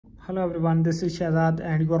Hello everyone, this is Shazad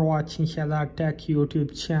and you are watching Shazad Tech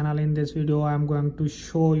YouTube channel. In this video I am going to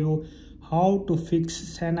show you how to fix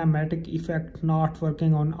cinematic effect not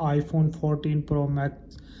working on iPhone 14 Pro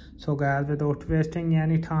Max. So guys, without wasting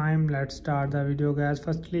any time, let's start the video guys.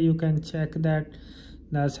 Firstly, you can check that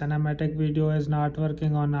the cinematic video is not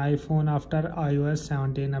working on iPhone after iOS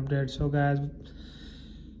 17 update. So guys,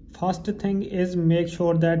 first thing is make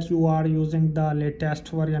sure that you are using the latest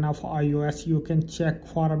version of iOS. You can check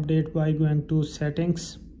for update by going to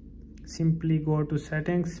settings. Simply go to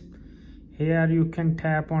settings. Here you can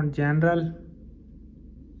tap on general,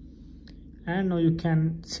 and now you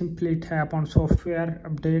can simply tap on software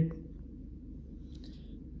update.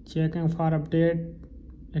 Checking for update,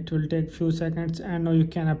 it will take few seconds, and now you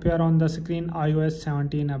can appear on the screen iOS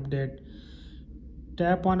 17 update.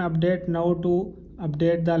 Tap on update now to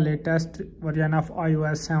update the latest version of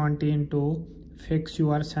iOS 17 to fix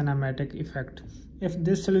your cinematic effect. If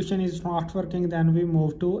this solution is not working, then we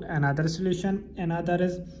move to another solution. Another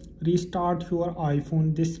is restart your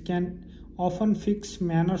iPhone. This can often fix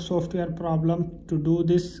minor software problem. To do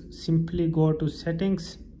this, simply go to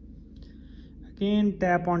settings. Again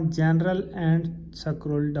tap on general and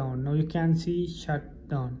scroll down. Now you can see shut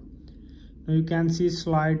down. Now you can see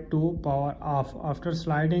slide to power off. After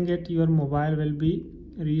sliding it, your mobile will be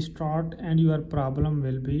restart and your problem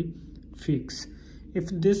will be fixed. If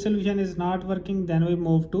this solution is not working, then we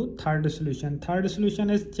move to third solution. Third solution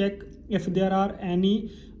is check if there are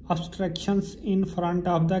any obstructions in front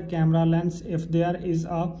of the camera lens. If there is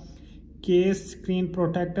a case, screen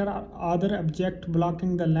protector or other object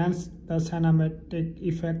blocking the lens, the cinematic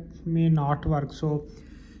effect may not work. So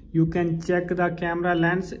you can check the camera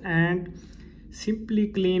lens and simply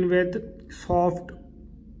clean with soft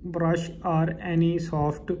brush or any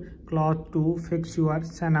soft cloth to fix your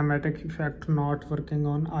cinematic effect not working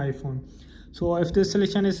on iPhone. So if this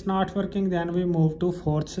solution is not working, then we move to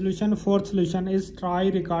fourth solution. Fourth solution is try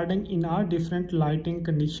recording in a different lighting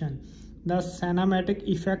condition. The cinematic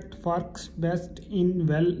effect works best in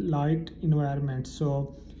well light environments.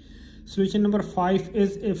 So solution number 5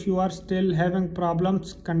 is if you are still having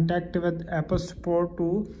problems, contact with Apple support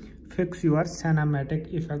to fix your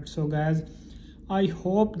cinematic effect. So guys, I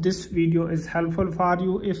hope this video is helpful for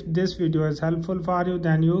you. If this video is helpful for you,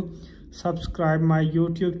 then you subscribe my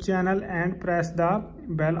YouTube channel and press the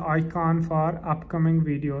bell icon for upcoming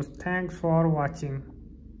videos. Thanks for watching.